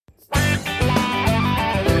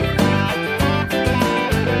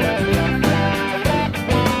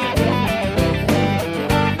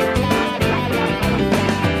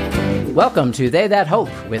Welcome to They That Hope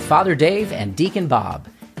with Father Dave and Deacon Bob,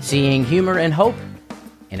 seeing humor and hope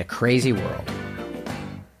in a crazy world.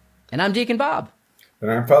 And I'm Deacon Bob.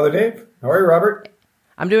 And I'm Father Dave. How are you, Robert?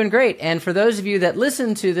 I'm doing great. And for those of you that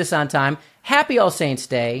listen to this on time, happy All Saints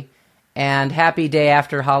Day and happy day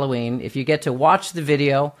after Halloween. If you get to watch the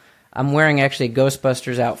video, I'm wearing actually a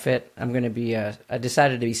Ghostbusters outfit. I'm going to be, I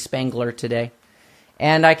decided to be Spangler today.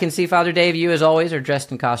 And I can see, Father Dave, you as always are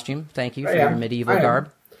dressed in costume. Thank you for your medieval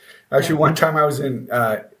garb. Actually, one time I was in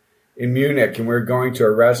Munich and we were going to a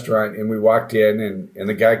restaurant and we walked in and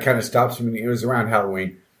the guy kind of stops me. It was around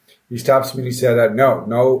Halloween. He stops me and he said,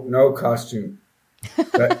 no costume.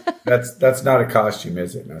 That's not a costume,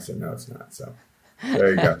 is it? And I said, no, it's not. So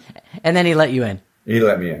there you go. And then he let you in. He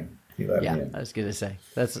let me in. I was going to say.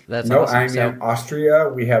 That's no, awesome. I'm in Austria.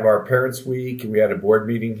 We have our Parents' Week and we had a board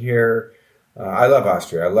meeting here. I love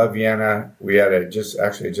Austria. I love Vienna. We had just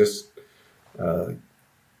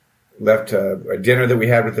left a dinner that we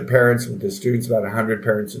had with the parents and with the students, about 100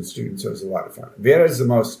 parents and students. So it was a lot of fun. Vienna is the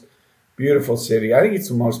most beautiful city. I think it's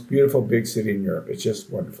the most beautiful big city in Europe. It's just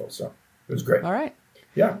wonderful. So it was great. All right.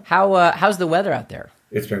 Yeah. How's the weather out there?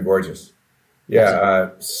 It's been gorgeous. Yeah,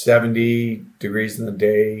 70 degrees in the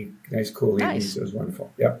day, nice cool evenings. It was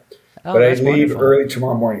wonderful. Yeah. Oh, but I leave wonderful. early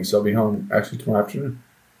tomorrow morning, so I'll be home actually tomorrow afternoon.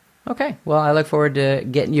 Okay. Well, I look forward to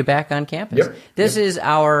getting you back on campus. Yep. This is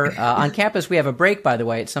our, on campus we have a break, by the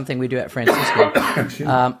way. It's something we do at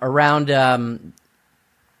Francisco. Around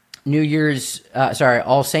New Year's,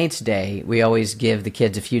 All Saints Day, we always give the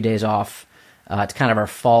kids a few days off. It's kind of our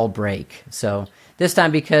fall break. So this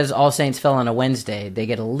time, because All Saints fell on a Wednesday, they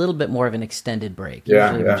get a little bit more of an extended break.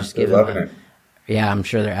 Usually we just give they're loving it. Yeah, I'm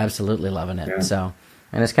sure they're absolutely loving it. Yeah. So,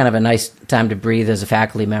 and it's kind of a nice time to breathe as a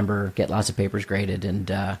faculty member, get lots of papers graded,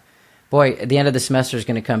 and boy, the end of the semester is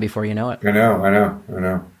going to come before you know it. I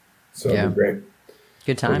know. So it'll be great.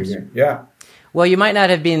 Good times. Yeah. Well, you might not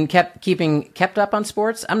have been kept up on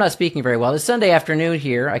sports. I'm not speaking very well. It's Sunday afternoon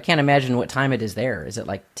here. I can't imagine what time it is there. Is it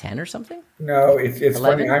like 10 or something? No, it's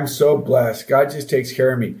funny. I'm so blessed. God just takes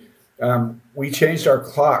care of me. We changed our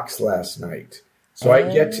clocks last night, so I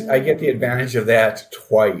get the advantage of that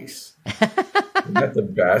twice. Isn't that the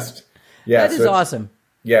best? Yeah, that is awesome.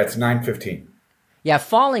 Yeah, it's 9:15. Yeah,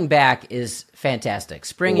 falling back is fantastic.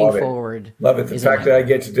 Springing forward. Love it. The fact that I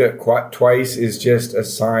get to do it twice is just a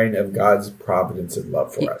sign of God's providence and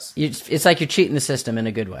love for us. It's like you're cheating the system in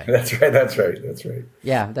a good way. That's right.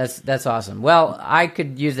 Yeah, that's awesome. Well, I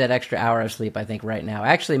could use that extra hour of sleep, I think, right now.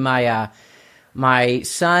 Actually, my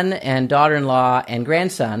son and daughter-in-law and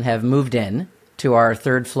grandson have moved in to our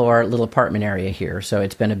third floor little apartment area here. So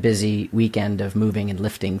it's been a busy weekend of moving and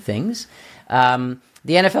lifting things.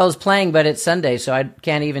 The NFL is playing, but it's Sunday, so I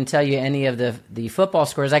can't even tell you any of the football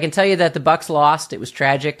scores. I can tell you that the Bucs lost. It was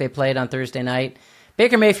tragic. They played on Thursday night.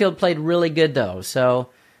 Baker Mayfield played really good, though. So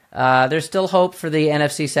there's still hope for the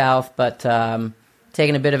NFC South, but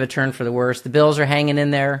taking a bit of a turn for the worse. The Bills are hanging in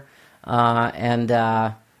there, and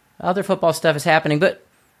other football stuff is happening. But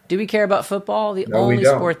do we care about football? The only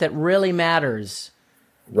sport that really matters.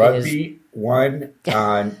 Rugby won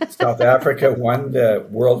on South Africa, won the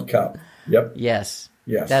World Cup. Yep. Yes.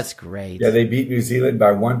 That's great. Yeah, they beat New Zealand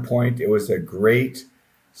by 1 point. It was a great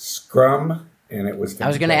scrum, and it was fantastic. I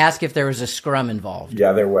was going to ask if there was a scrum involved.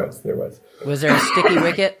 Yeah, there was. Was there a sticky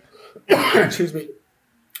wicket? Excuse me.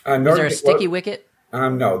 Was there a sticky wicket?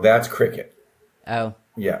 No, that's cricket. Oh.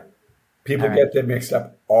 Yeah. People get them mixed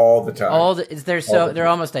up all the time. They're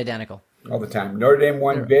almost identical. All the time. Notre Dame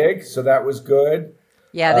won big, so that was good.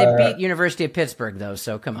 Yeah, they beat University of Pittsburgh, though,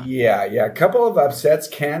 so come on. Yeah. A couple of upsets.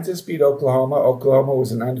 Kansas beat Oklahoma. Oklahoma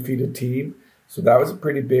was an undefeated team, so that was a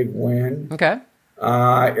pretty big win. Okay.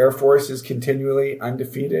 Air Force is continually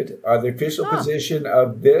undefeated. The official position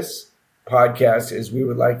of this podcast is we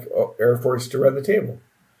would like Air Force to run the table.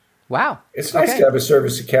 Wow. It's nice to have a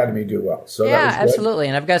service academy do well. So yeah, absolutely.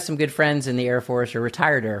 And I've got some good friends in the Air Force, or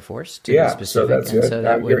retired Air Force, to be specific. So that's good.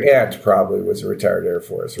 So your aunt probably was a retired Air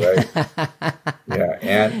Force, right? Yeah,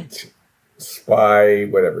 aunt, spy,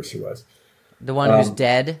 whatever she was. The one who's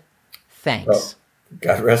dead? Thanks. Oh,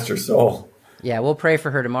 God rest her soul. Yeah, we'll pray for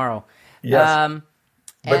her tomorrow. Yes.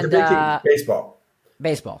 But the big thing, baseball.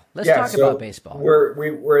 Baseball. Let's talk about baseball.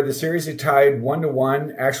 We're the series is tied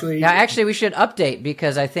 1-1. Actually, we should update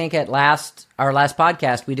because I think at our last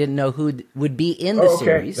podcast we didn't know who would be in the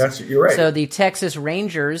series. You're right. So the Texas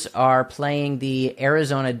Rangers are playing the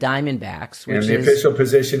Arizona Diamondbacks, and the official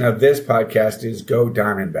position of this podcast is Go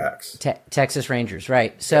Diamondbacks. Texas Rangers,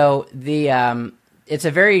 right? So it's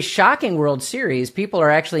a very shocking World Series. People are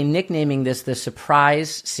actually nicknaming this the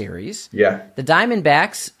Surprise Series. Yeah. The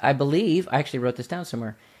Diamondbacks, I believe, I actually wrote this down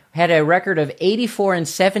somewhere, had a record of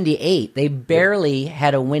 84-78. They barely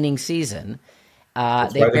had a winning season.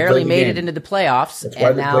 They barely made it into the playoffs,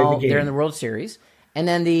 and now they're in the World Series. And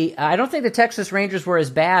then I don't think the Texas Rangers were as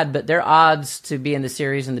bad, but their odds to be in the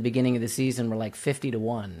series in the beginning of the season were like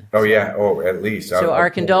 50-1. Oh, yeah. Oh, at least. So our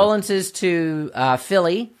condolences to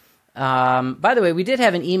Philly. By the way, we did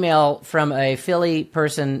have an email from a Philly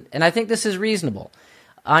person, and I think this is reasonable.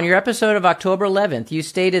 On your episode of October 11th, you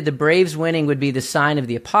stated the Braves winning would be the sign of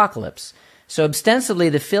the apocalypse. So ostensibly,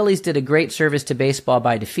 the Phillies did a great service to baseball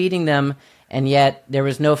by defeating them, and yet there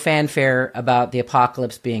was no fanfare about the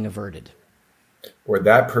apocalypse being averted. Where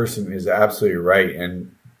that person is absolutely right.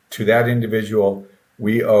 And to that individual,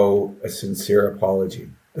 we owe a sincere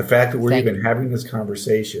apology. The fact that we're even having this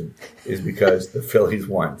conversation is because the Phillies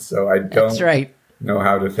won. So I don't know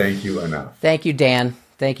how to thank you enough. Thank you, Dan.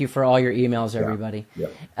 Thank you for all your emails, everybody. Yeah.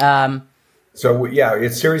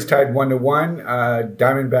 It's series tied 1-1.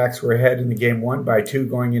 Diamondbacks were ahead in the game 1 by 2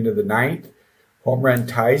 going into the 9th. Home run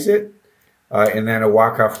ties it. And then a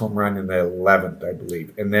walk-off home run in the 11th, I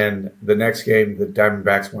believe. And then the next game, the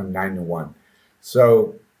Diamondbacks won 9-1.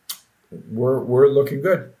 So we're looking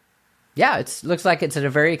good. Yeah, it looks like it's a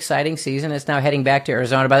very exciting season. It's now heading back to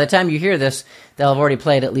Arizona. By the time you hear this, they'll have already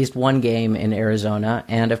played at least one game in Arizona.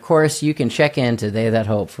 And, of course, you can check into They That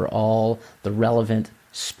Hope for all the relevant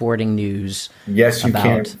sporting news. Yes, you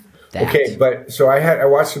can. That. Okay, but so I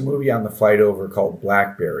watched a movie on the flight over called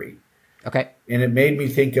Blackberry. Okay. And it made me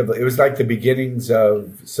think of, it was like the beginnings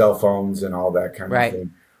of cell phones and all that kind of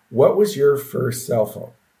thing. What was your first cell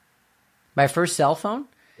phone? My first cell phone?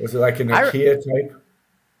 Was it like a Nokia type?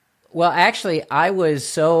 Well, actually, I was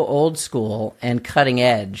so old school and cutting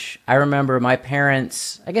edge. I remember my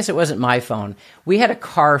parents, I guess it wasn't my phone. We had a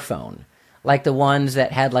car phone, like the ones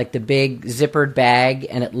that had like the big zippered bag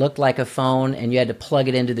and it looked like a phone and you had to plug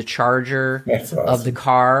it into the charger of the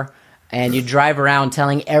car. And you drive around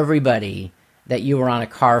telling everybody that you were on a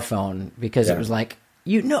car phone because it was like,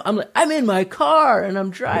 I'm in my car and I'm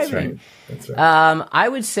driving. That's right. I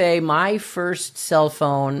would say my first cell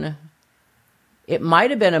phone, it might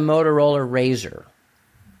have been a Motorola Razr.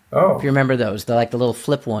 Oh, if you remember those, the little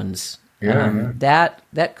flip ones. Yeah.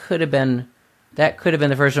 That could have been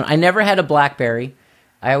the first one. I never had a BlackBerry.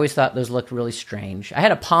 I always thought those looked really strange. I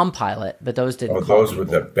had a Palm Pilot, but those didn't. Oh, those were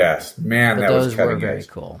the best, man. But that those was cutting were very edge.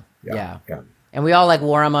 cool. Yeah. And we all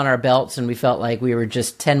wore them on our belts, and we felt like we were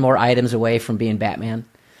just 10 more items away from being Batman.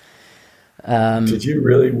 Did you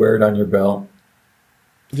really wear it on your belt?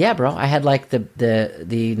 Yeah, bro. I had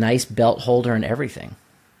the nice belt holder and everything.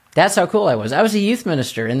 That's how cool I was. I was a youth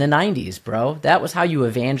minister in the 90s, bro. That was how you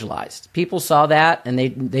evangelized. People saw that, and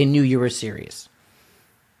they knew you were serious.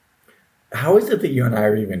 How is it that you and I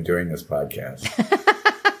are even doing this podcast?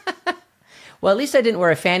 Well, at least I didn't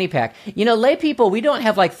wear a fanny pack. Lay people, we don't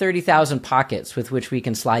have 30,000 pockets with which we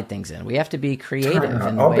can slide things in. We have to be creative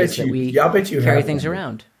in the ways that we carry things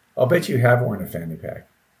around. I'll bet you have worn a fanny pack.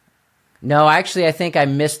 No, actually, I think I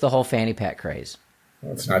missed the whole fanny pack craze.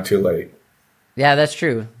 Well, it's not too late. Yeah, that's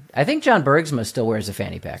true. I think John Bergsma still wears a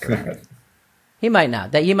fanny pack around. He might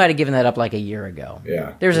not. He might have given that up a year ago.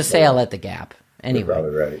 Yeah. There's a sale at the Gap. Anyway.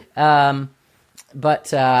 You're probably right.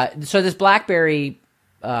 So this BlackBerry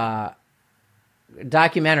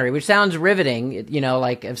documentary, which sounds riveting,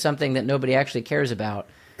 of something that nobody actually cares about.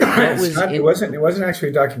 It wasn't actually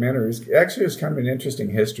a documentary. It was kind of an interesting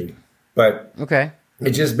history. But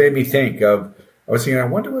it just made me think of, I was thinking, I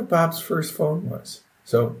wonder what Bob's first phone was.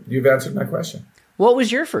 So you've answered my question. What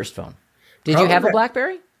was your first phone? Did you have a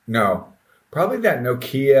BlackBerry? No. Probably that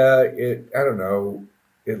Nokia. I don't know.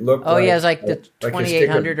 It looked it was like the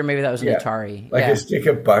 2800 or maybe that was an Atari. Like a stick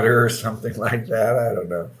of butter or something like that. I don't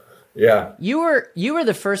know. Yeah. You were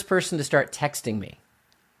the first person to start texting me.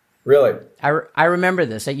 Really? I remember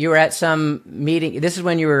this. You were at some meeting. This is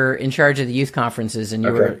when you were in charge of the youth conferences, and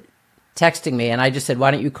you were texting me, and I just said,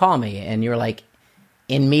 "Why don't you call me?" And you were like,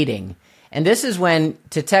 "In meeting." And this is when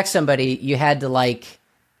to text somebody you had to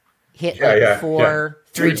hit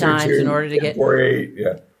 3 times in order to get 4-8.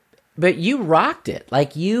 Yeah. But you rocked it.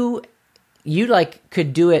 You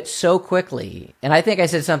could do it so quickly. And I think I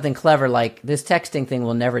said something clever like, this texting thing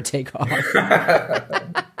will never take off.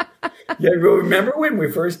 Yeah, remember when we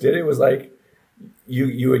first did it? It was like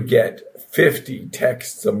you would get 50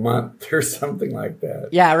 texts a month or something like that.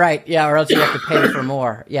 Yeah, right. Yeah, or else you have to pay for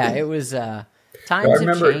more. Yeah, it was times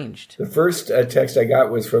have changed. The first text I got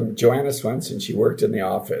was from Joanna Swenson. She worked in the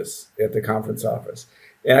office, at the conference office.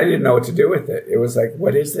 And I didn't know what to do with it. It was like,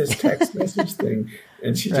 what is this text message thing?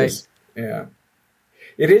 And she It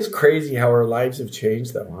is crazy how our lives have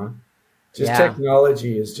changed, though, huh?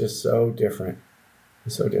 Technology is just so different.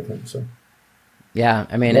 It's so different. So, Yeah,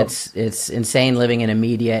 I mean, it's insane living in a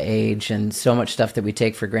media age and so much stuff that we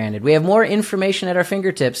take for granted. We have more information at our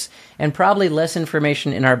fingertips and probably less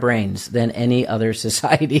information in our brains than any other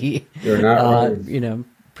society. You're not wrong.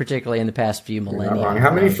 Particularly in the past few millennia.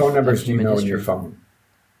 How many phone numbers do you know in your phone?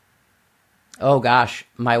 Oh, gosh,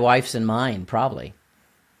 my wife's and mine, probably.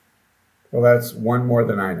 Well, that's one more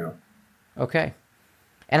than I know. Okay.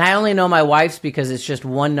 And I only know my wife's because it's just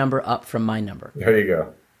one number up from my number. There you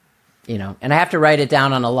go. And I have to write it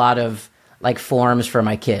down on a lot of like forms for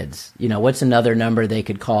my kids. What's another number they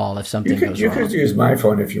could call if something goes wrong? You could use my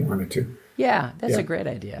phone if you wanted to. Yeah, that's a great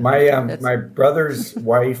idea. My brother's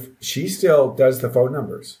wife, she still does the phone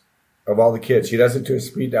numbers of all the kids. She does it to a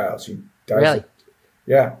speed dial. She does Really? It.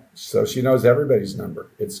 Yeah, so she knows everybody's number.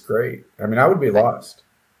 It's great. I mean, I would be lost.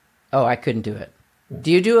 I couldn't do it. Do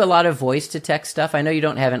you do a lot of voice-to-text stuff? I know you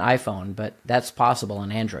don't have an iPhone, but that's possible on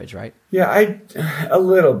Androids, right? Yeah, a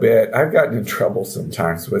little bit. I've gotten in trouble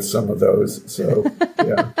sometimes with some of those. So,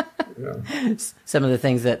 yeah. Some of the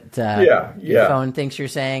things that your phone thinks you're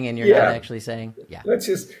saying and you're not actually saying. Yeah.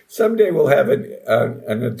 Someday we'll have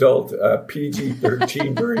an adult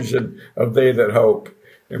PG-13 version of They That Hope.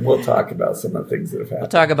 And we'll talk about some of the things that have happened.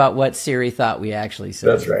 We'll talk about what Siri thought we actually said.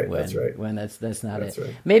 That's right. When that's not it.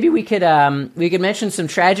 Right. Maybe we could mention some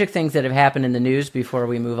tragic things that have happened in the news before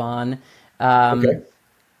we move on. Okay.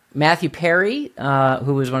 Matthew Perry,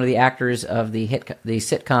 who was one of the actors of the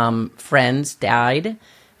sitcom Friends, died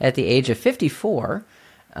at the age of 54.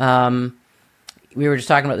 We were just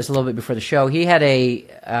talking about this a little bit before the show. He had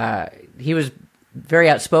he was very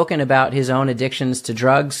outspoken about his own addictions to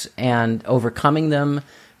drugs and overcoming them.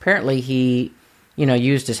 Apparently, he,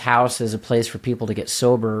 used his house as a place for people to get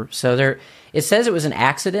sober. So it says it was an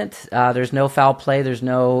accident. There's no foul play. There's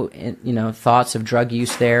no, thoughts of drug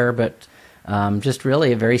use there. But just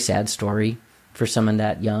really a very sad story for someone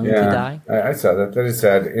that young to die. I saw that. That is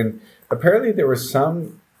sad. And apparently, there was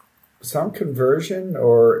some conversion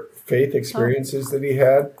or faith experiences that he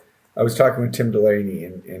had. I was talking with Tim Delaney,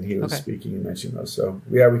 and he was speaking and mentioned those. So,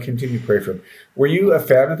 we continue to pray for him. Were you a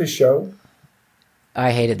fan of the show?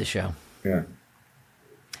 I hated the show. Yeah.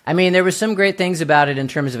 I mean, there were some great things about it in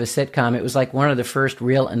terms of a sitcom. It was like one of the first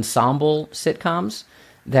real ensemble sitcoms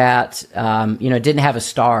that, didn't have a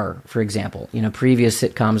star, for example. Previous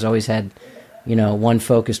sitcoms always had, one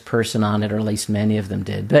focused person on it, or at least many of them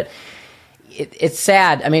did. But it's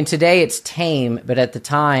sad. I mean, today it's tame, but at the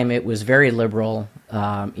time it was very liberal.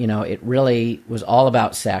 It really was all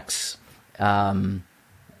about sex.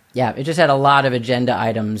 It just had a lot of agenda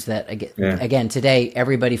items that, again, today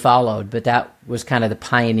everybody followed, but that was kind of the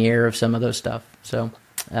pioneer of some of those stuff. So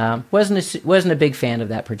wasn't a big fan of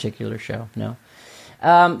that particular show, no.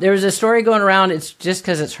 There was a story going around, it's just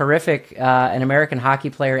because it's horrific, an American hockey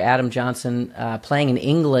player, Adam Johnson, playing in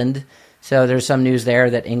England. So there's some news there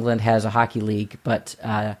that England has a hockey league, but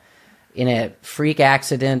in a freak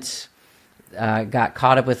accident, got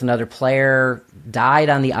caught up with another player, died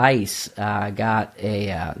on the ice, got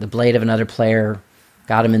the blade of another player,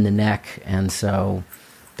 got him in the neck, and so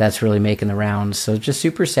that's really making the rounds. So just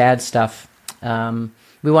super sad stuff.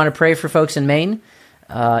 We want to pray for folks in Maine,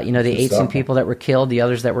 the 18 people that were killed, the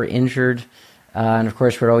others that were injured, and of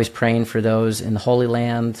course we're always praying for those in the Holy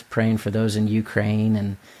Land, praying for those in Ukraine,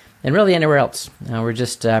 and really anywhere else. We're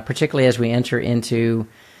just, particularly as we enter into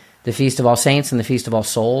the Feast of All Saints and the Feast of All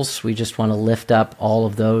Souls, we just want to lift up all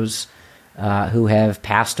of those who have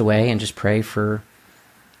passed away and just pray for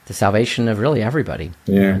the salvation of really everybody.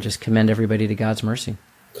 Yeah. And just commend everybody to God's mercy.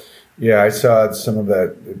 Yeah, I saw some of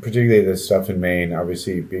that, particularly the stuff in Maine,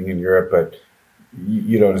 obviously being in Europe, but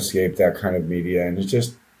you don't escape that kind of media, and it's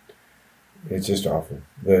just awful.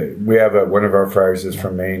 We have one of our friars is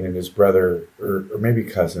from Maine, and his brother, or maybe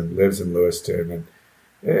cousin, lives in Lewiston, and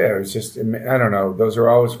it was just, I don't know, those are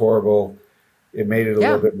always horrible. It made it a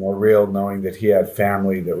little bit more real knowing that he had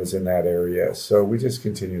family that was in that area. So we just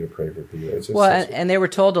continue to pray for people. And they were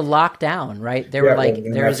told to lock down, right? They were like,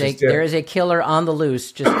 there is a killer on the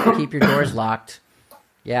loose. Just keep your doors locked.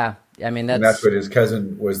 Yeah. I mean, that's what his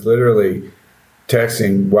cousin was literally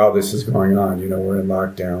texting while this is going on. We're in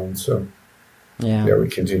lockdown. So we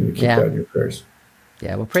continue to keep that in your prayers.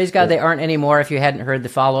 Yeah. Well, praise God they aren't anymore. If you hadn't heard the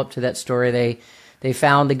follow-up to that story, they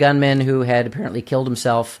found the gunman who had apparently killed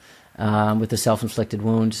himself with a self-inflicted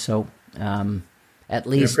wound. So at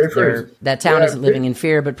least that town isn't living in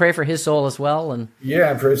fear, but pray for his soul as well. And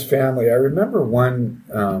for his family. I remember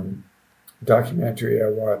one documentary I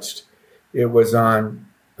watched. It was on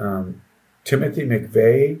Timothy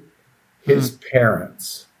McVeigh, his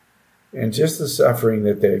parents, and just the suffering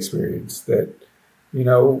that they experienced. That,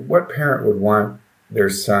 what parent would want their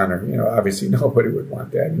son, or, obviously nobody would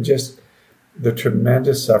want that. And just the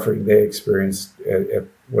tremendous suffering they experienced at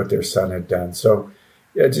what their son had done. So,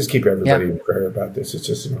 yeah, just keep everybody in prayer about this. It's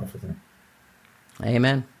just an awful thing.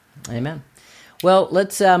 Amen. Amen. Well,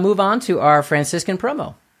 let's move on to our Franciscan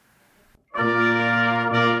promo.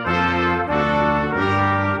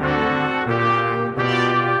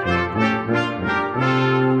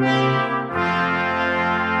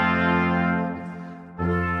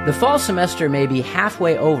 The fall semester may be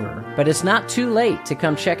halfway over, but it's not too late to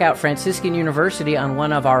come check out Franciscan University on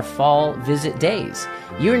one of our fall visit days.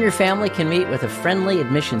 You and your family can meet with a friendly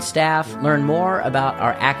admission staff, learn more about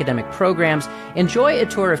our academic programs, enjoy a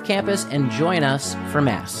tour of campus, and join us for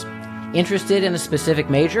Mass. Interested in a specific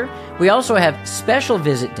major? We also have special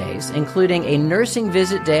visit days, including a nursing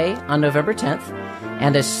visit day on November 10th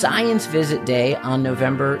and a science visit day on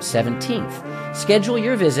November 17th. Schedule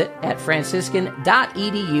your visit at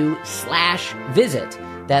franciscan.edu/visit.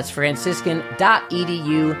 That's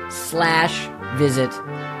franciscan.edu/visit.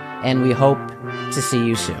 And we hope to see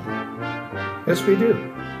you soon. Yes, we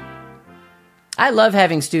do. I love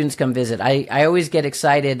having students come visit. I always get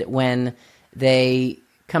excited when they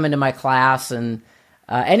come into my class, and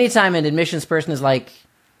anytime an admissions person is like,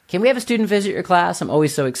 can we have a student visit your class? I'm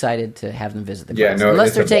always so excited to have them visit the class. No,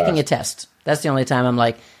 unless they're taking a test. That's the only time I'm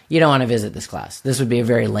like, you don't want to visit this class. This would be a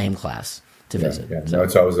very lame class to visit. Yeah. So, no,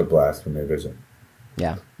 it's always a blast when they visit.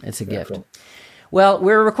 Yeah, it's a gift. Cool. Well,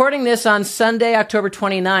 we're recording this on Sunday, October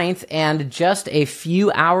 29th, and just a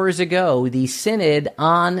few hours ago, the Synod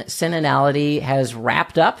on Synodality has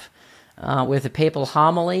wrapped up with a papal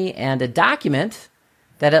homily and a document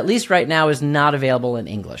that, at least right now, is not available in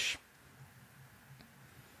English.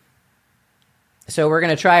 So we're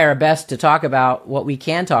going to try our best to talk about what we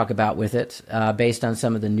can talk about with it, based on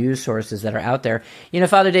some of the news sources that are out there. You know,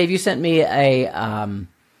 Father Dave, you sent me a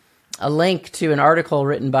link to an article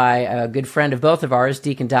written by a good friend of both of ours,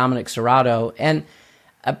 Deacon Dominic Serrato, and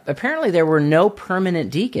apparently there were no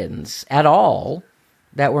permanent deacons at all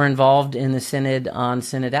that were involved in the Synod on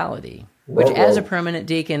Synodality, which, as a permanent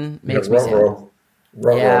deacon, makes me sad.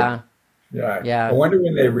 Yeah. I wonder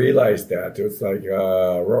when they realized that. It's like,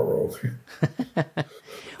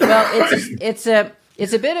 Well,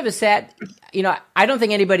 it's a bit of a sad, I don't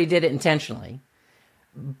think anybody did it intentionally,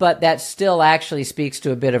 but that still actually speaks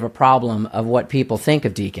to a bit of a problem of what people think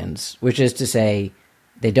of deacons, which is to say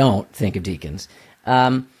they don't think of deacons.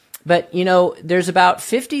 But, there's about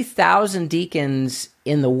 50,000 deacons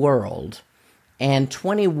in the world, and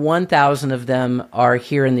 21,000 of them are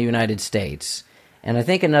here in the United States. And I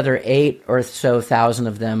think another 8,000 or so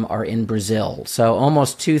of them are in Brazil. So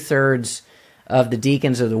almost 2/3 of the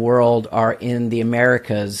deacons of the world are in the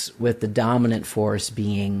Americas, with the dominant force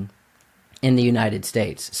being in the United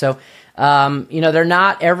States. So, they're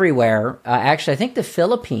not everywhere. Actually, I think the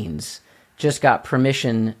Philippines just got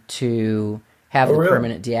permission to have the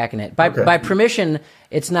permanent diaconate. By permission,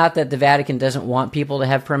 it's not that the Vatican doesn't want people to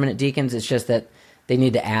have permanent deacons. It's just that they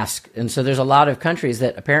need to ask. And so there's a lot of countries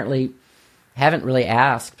that apparently haven't really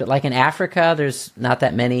asked. But like in Africa, there's not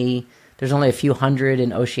that many. There's only a few hundred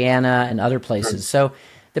in Oceania and other places. So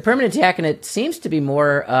the permanent diaconate seems to be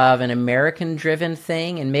more of an American-driven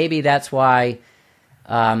thing, and maybe that's why,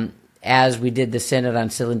 as we did the Synod on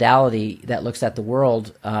Synodality that looks at the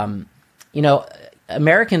world,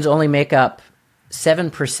 Americans only make up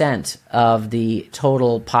 7% of the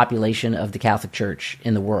total population of the Catholic Church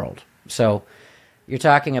in the world. So you're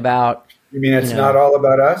talking about... You mean it's not all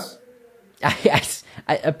about us?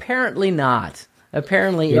 Apparently not.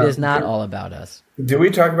 Apparently it is not all about us. Did we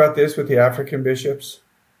talk about this with the African bishops?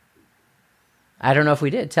 I don't know if we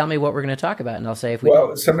did. Tell me what we're going to talk about, and I'll say if we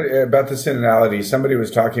did. Somebody about the synodality. Somebody was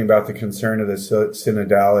talking about the concern of the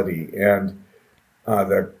synodality,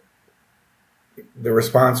 and the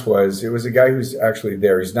response was, it was a guy who's actually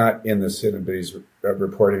there. He's not in the synod, but he's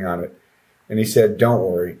reporting on it. And he said, don't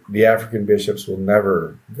worry, the African bishops will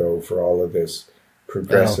never go for all of this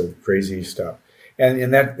progressive, crazy stuff.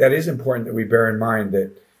 And that is important that we bear in mind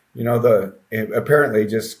that, apparently,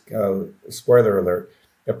 just spoiler alert,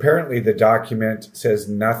 apparently the document says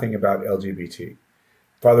nothing about LGBT.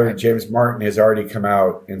 Father James Martin has already come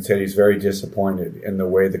out and said he's very disappointed in the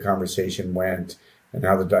way the conversation went and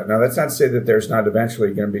how now that's not to say that there's not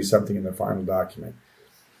eventually going to be something in the final document,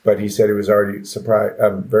 but he said he was already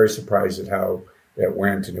very surprised at how it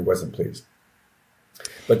went, and he wasn't pleased.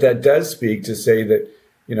 But that does speak to say that,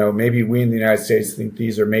 maybe we in the United States think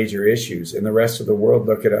these are major issues, and the rest of the world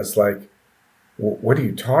look at us like, what are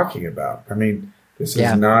you talking about? I mean, this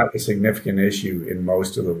is not a significant issue in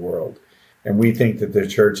most of the world. And we think that the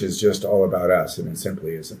church is just all about us, and it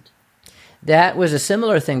simply isn't. That was a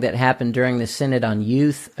similar thing that happened during the Synod on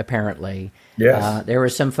Youth, apparently. Yes. There were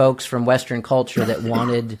some folks from Western culture that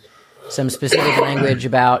wanted some specific language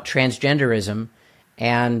about transgenderism,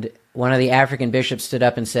 and one of the African bishops stood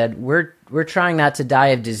up and said, we're trying not to die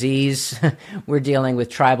of disease. We're dealing with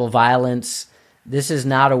tribal violence. This is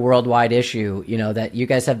not a worldwide issue. That you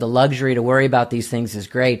guys have the luxury to worry about these things is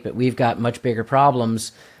great, but we've got much bigger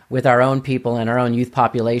problems with our own people and our own youth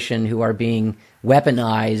population who are being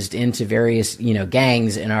weaponized into various,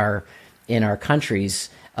 gangs in our countries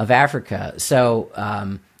of Africa.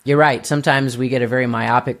 So you're right. Sometimes we get a very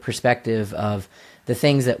myopic perspective of the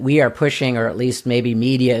things that we are pushing, or at least maybe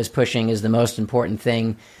media is pushing, is the most important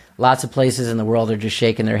thing. Lots of places in the world are just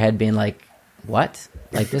shaking their head being like, what?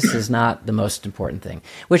 Like, this is not the most important thing,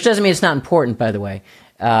 which doesn't mean it's not important, by the way,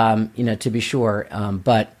 to be sure.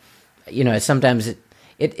 But, sometimes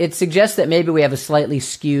it suggests that maybe we have a slightly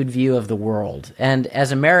skewed view of the world. And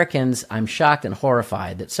as Americans, I'm shocked and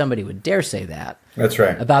horrified that somebody would dare say that. That's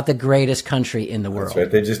right. About the greatest country in the world. That's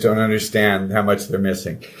right. They just don't understand how much they're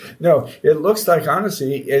missing. No, it looks like,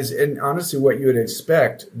 honestly, what you would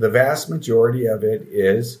expect, the vast majority of it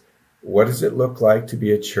is, what does it look like to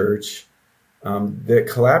be a church that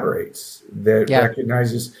collaborates, that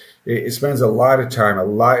recognizes, it spends a lot of time,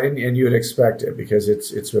 and you would expect it, because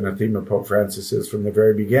it's been a theme of Pope Francis's from the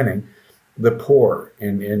very beginning, the poor,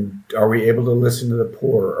 and are we able to listen to the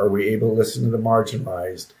poor? Are we able to listen to the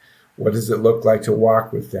marginalized? What does it look like to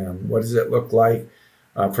walk with them? What does it look like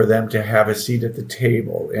for them to have a seat at the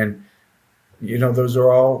table? And, those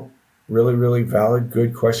are all really, really valid,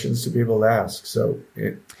 good questions to be able to ask. So,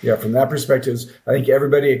 from that perspective, I think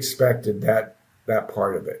everybody expected that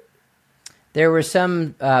part of it. There was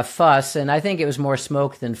some fuss, and I think it was more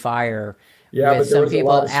smoke than fire. Yeah, with but there some was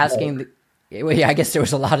people a lot of asking. I guess there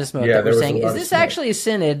was a lot of smoke. Yeah, that were there was saying, a lot "Is of this smoke. actually a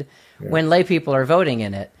synod when lay people are voting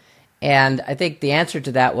in it?" And I think the answer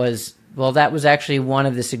to that was, well, that was actually one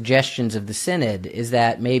of the suggestions of the synod, is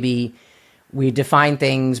that maybe we define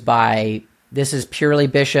things by, this is purely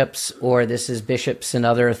bishops, or this is bishops and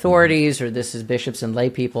other authorities, or this is bishops and lay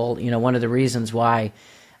people. One of the reasons why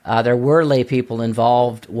there were lay people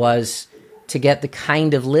involved was to get the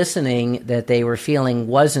kind of listening that they were feeling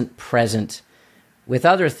wasn't present with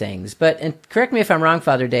other things. But, and correct me if I'm wrong,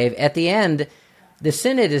 Father Dave, at the end, the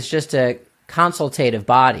synod is just a consultative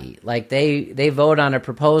body. Like, they vote on a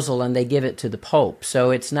proposal and they give it to the Pope.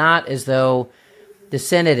 So it's not as though the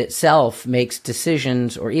synod itself makes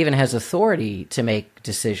decisions or even has authority to make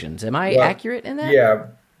decisions. Am I accurate in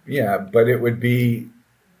that? Yeah, but it would be,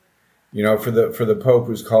 for the Pope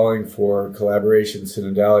who's calling for collaboration,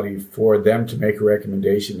 synodality, for them to make a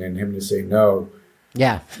recommendation and him to say no,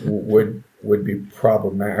 would be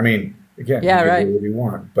problematic. I mean, again, he can do what he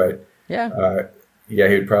wants, but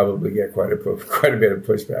he'd probably get quite a bit of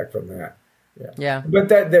pushback from that. Yeah. But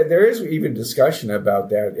that there is even discussion about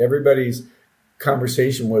that. Everybody's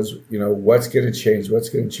conversation was, what's going to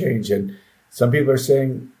change, and some people are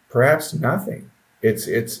saying perhaps nothing. It's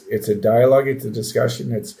a dialogue, it's a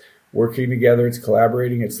discussion, it's working together, it's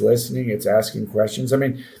collaborating, it's listening, it's asking questions. I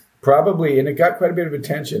mean, probably, and it got quite a bit of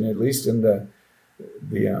attention, at least in the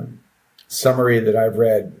summary that I've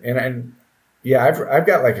read, and I've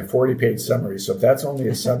got like a 40-page summary. So if that's only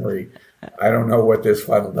a summary, I don't know what this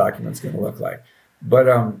final document's going to look like. But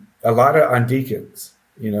a lot on deacons,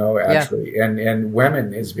 actually, and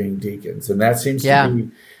women as being deacons, and that seems to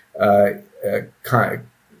be a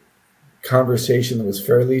conversation that was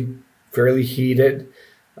fairly heated.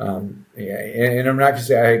 And I'm not going to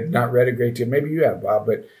say I have not read a great deal. Maybe you have, Bob,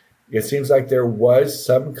 but it seems like there was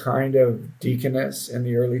some kind of deaconess in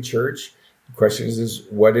the early church. The question is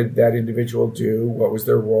what did that individual do? What was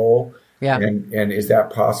their role? Yeah. And is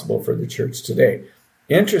that possible for the church today?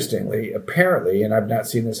 Interestingly, apparently, and I've not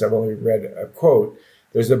seen this, I've only read a quote,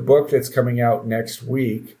 there's a book that's coming out next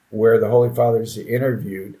week where the Holy Father is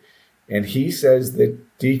interviewed, and he says that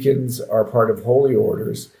deacons are part of holy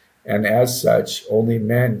orders, and as such, only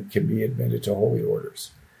men can be admitted to holy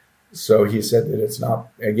orders. So he said that it's not,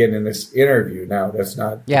 again, in this interview now, that's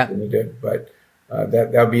not definitive, but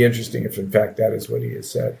that would be interesting if, in fact, that is what he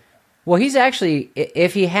has said. Well, he's actually,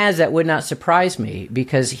 if he has, that would not surprise me,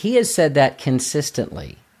 because he has said that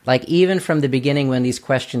consistently. Like, even from the beginning when these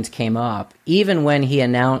questions came up, even when he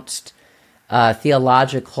announced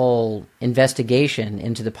theological investigation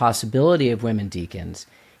into the possibility of women deacons,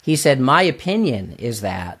 he said, my opinion is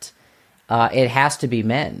that it has to be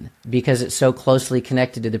men, because it's so closely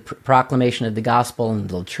connected to the proclamation of the gospel and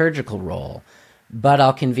the liturgical role, but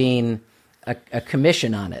I'll convene a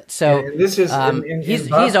commission on it. So this is,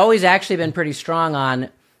 he's always actually been pretty strong on,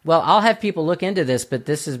 well, I'll have people look into this, but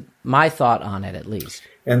this is my thought on it, at least.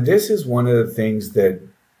 And this is one of the things that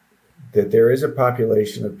there is a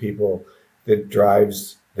population of people that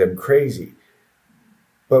drives them crazy.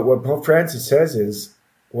 But what Pope Francis says is,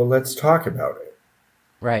 well, let's talk about it.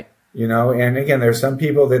 Right. And again, there's some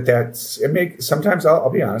people sometimes I'll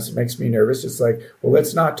be honest, it makes me nervous. It's like, well,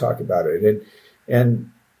 let's not talk about it.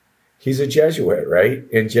 And he's a Jesuit, right?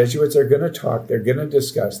 And Jesuits are going to talk, they're going to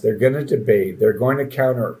discuss, they're going to debate, they're going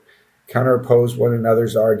to counteroppose one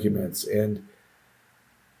another's arguments. And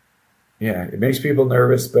yeah, it makes people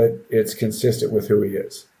nervous, but it's consistent with who he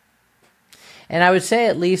is. And I would say,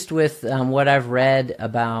 at least with what I've read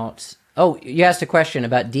about, you asked a question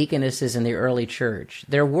about deaconesses in the early church.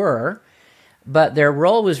 There were, but their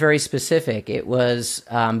role was very specific. It was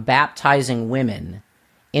baptizing women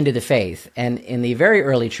into the faith. And in the very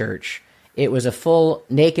early church, it was a full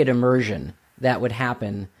naked immersion that would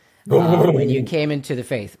happen when you came into the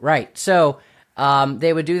faith. Right. So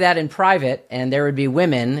they would do that in private, and there would be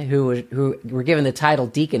women who were given the title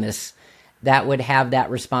deaconess that would have that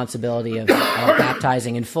responsibility of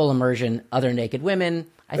baptizing in full immersion other naked women.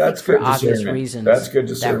 That's think for obvious reasons. That's good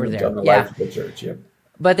discernment on the life of the church. Yeah.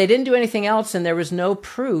 But they didn't do anything else, and there was no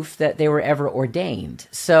proof that they were ever ordained.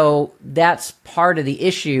 So that's part of the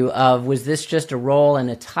issue of, was this just a role and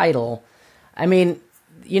a title? I mean,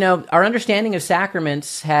 our understanding of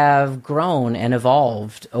sacraments have grown and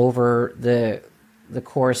evolved over the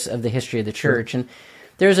course of the history of the church. And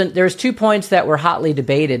there's 2 points that were hotly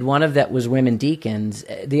debated. One of that was women deacons.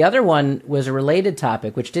 The other one was a related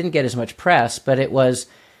topic, which didn't get as much press, but it was,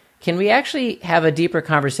 can we actually have a deeper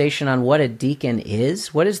conversation on what a deacon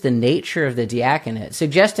is? What is the nature of the diaconate?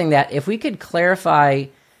 Suggesting that if we could clarify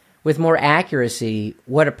with more accuracy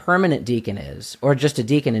what a permanent deacon is, or just a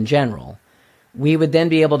deacon in general, we would then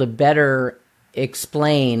be able to better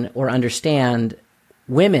explain or understand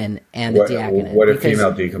women and the diaconate. What a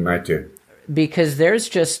female deacon might do. Because there's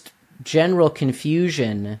just general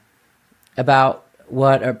confusion about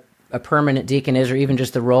what a permanent deacon is, or even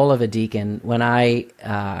just the role of a deacon. When I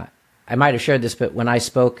might have shared this, but when I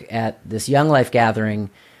spoke at this Young Life gathering,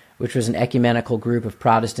 which was an ecumenical group of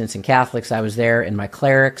Protestants and Catholics, I was there in my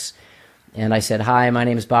clerics, and I said, "Hi, my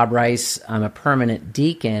name is Bob Rice. I'm a permanent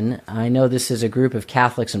deacon. I know this is a group of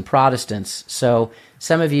Catholics and Protestants, so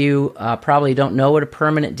some of you probably don't know what a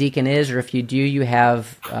permanent deacon is, or if you do, you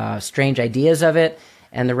have strange ideas of it,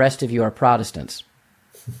 and the rest of you are Protestants."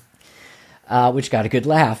 Which got a good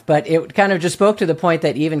laugh. But it kind of just spoke to the point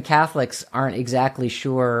that even Catholics aren't exactly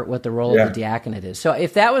sure what the role of the diaconate is. So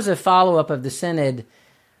if that was a follow-up of the Synod,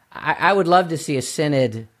 I would love to see a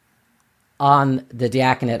Synod on the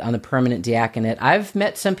diaconate, on the permanent diaconate. I've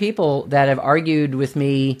met some people that have argued with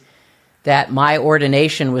me that my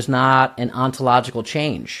ordination was not an ontological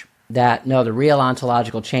change. That, no, the real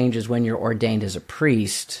ontological change is when you're ordained as a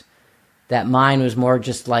priest. That mine was more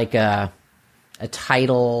just like a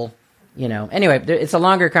title. Anyway, it's a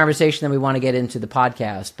longer conversation than we want to get into the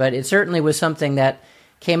podcast, but it certainly was something that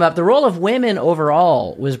came up. The role of women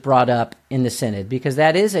overall was brought up in the Synod, because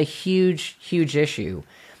that is a huge, huge issue.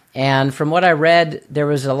 And from what I read, there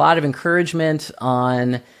was a lot of encouragement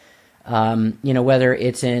on, whether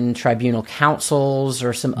it's in tribunal councils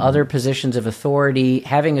or some other positions of authority,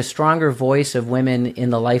 having a stronger voice of women in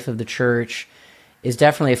the life of the church is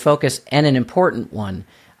definitely a focus, and an important one.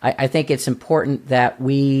 I think it's important that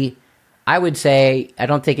I would say, I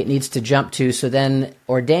don't think it needs to jump to, so then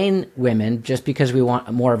ordain women just because we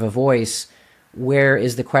want more of a voice. Where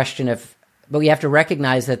is the question of, but we have to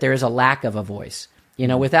recognize that there is a lack of a voice.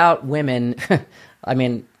 Without women, I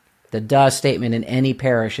mean, the statement in any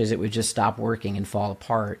parish is it would just stop working and fall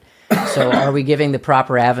apart. So are we giving the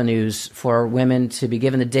proper avenues for women to be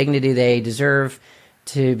given the dignity they deserve,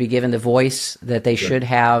 to be given the voice that they should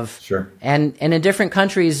have? Sure. And in different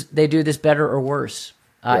countries, they do this better or worse.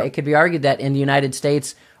 It could be argued that in the United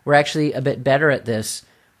States, we're actually a bit better at this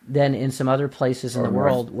than in some other places in the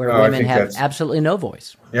world where women have absolutely no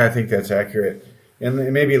voice. Yeah, I think that's accurate. And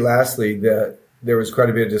maybe lastly, there was quite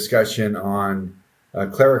a bit of discussion on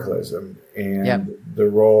clericalism and the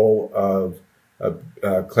role of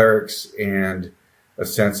clerics, and a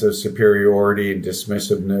sense of superiority and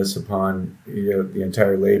dismissiveness upon the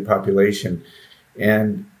entire lay population.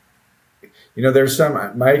 And there's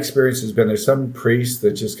my experience has been, there's some priests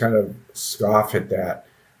that just kind of scoff at that,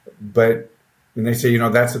 and they say,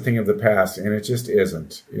 that's a thing of the past, and it just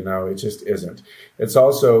isn't. It just isn't. It's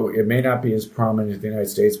also, it may not be as prominent in the United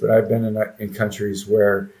States, but I've been in countries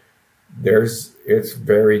where it's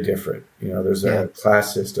very different. There's a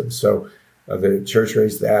class system. So the church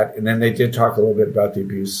raised that, and then they did talk a little bit about the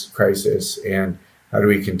abuse crisis and how do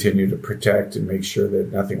we continue to protect and make sure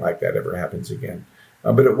that nothing like that ever happens again.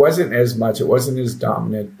 But it wasn't as much. It wasn't as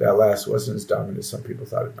dominant. That last wasn't as dominant as some people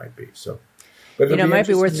thought it might be. So, but it might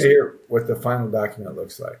be worth to hear what the final document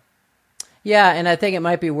looks like. Yeah, and I think it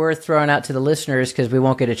might be worth throwing out to the listeners, because we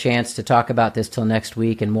won't get a chance to talk about this till next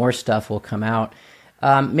week, and more stuff will come out.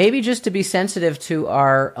 Maybe just to be sensitive to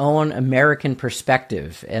our own American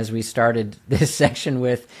perspective, as we started this section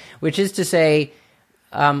with, which is to say,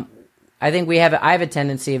 I think I have a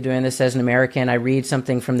tendency of doing this as an American. I read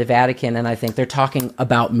something from the Vatican, and I think they're talking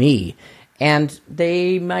about me. And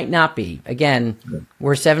they might not be. Again,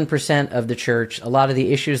 we're 7% of the church. A lot of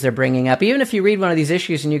the issues they're bringing up, even if you read one of these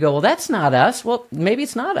issues and you go, well, that's not us. Well, maybe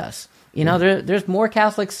it's not us. There's more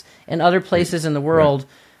Catholics in other places in the world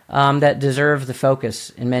that deserve the focus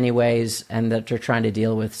in many ways, and that are trying to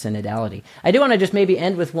deal with synodality. I do want to just maybe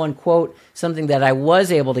end with one quote, something that I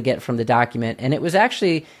was able to get from the document, and it was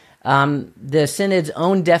actually the Synod's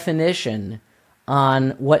own definition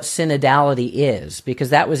on what synodality is, because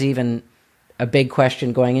that was even a big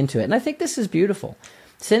question going into it. And I think this is beautiful.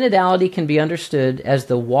 Synodality can be understood as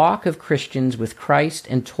the walk of Christians with Christ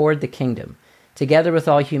and toward the kingdom, together with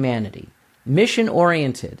all humanity.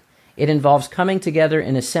 Mission-oriented, it involves coming together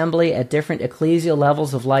in assembly at different ecclesial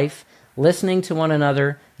levels of life, listening to one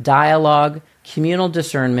another, dialogue, communal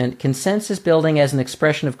discernment, consensus building as an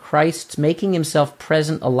expression of Christ's making himself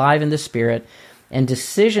present alive in the Spirit, and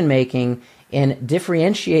decision-making in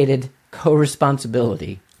differentiated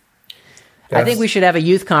co-responsibility. I think we should have a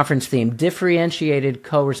youth conference theme, differentiated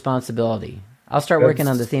co-responsibility. I'll start working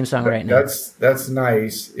on the theme song right now. That's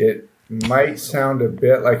nice. It might sound a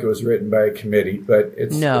bit like it was written by a committee, but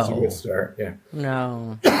it's a good start. Yeah.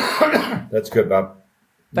 No. That's good, Bob.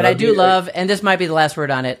 But I do love, and this might be the last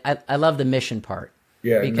word on it, I love the mission part.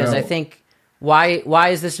 Yeah. Because I think, why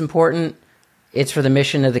is this important? It's for the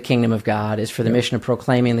mission of the kingdom of God. It's for the mission of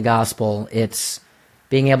proclaiming the gospel. It's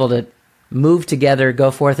being able to move together, go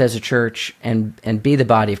forth as a church, and be the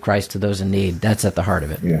body of Christ to those in need. That's at the heart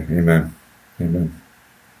of it. Yeah, amen. Amen.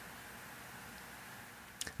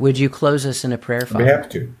 Would you close us in a prayer, Father? We have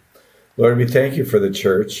to. Lord, we thank you for the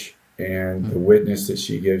church and the witness that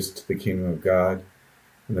she gives to the kingdom of God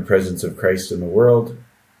and the presence of Christ in the world.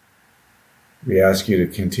 We ask you to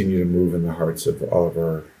continue to move in the hearts of all of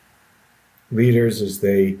our leaders as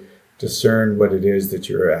they discern what it is that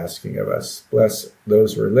you're asking of us. Bless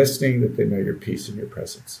those who are listening, that they know your peace and your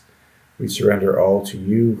presence. We surrender all to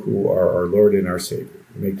you, who are our Lord and our Savior.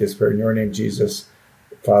 We make this prayer in your name, Jesus,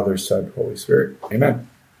 Father, Son, Holy Spirit. Amen.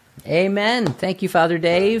 Amen. Thank you, Father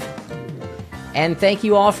Dave. And thank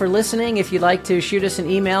you all for listening. If you'd like to shoot us an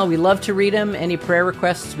email, we love to read them. Any prayer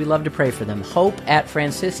requests, we love to pray for them.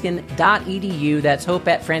 hope@franciscan.edu. That's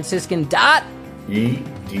hope@franciscan.edu.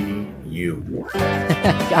 EDU.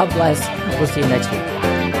 God bless. We'll see you next week.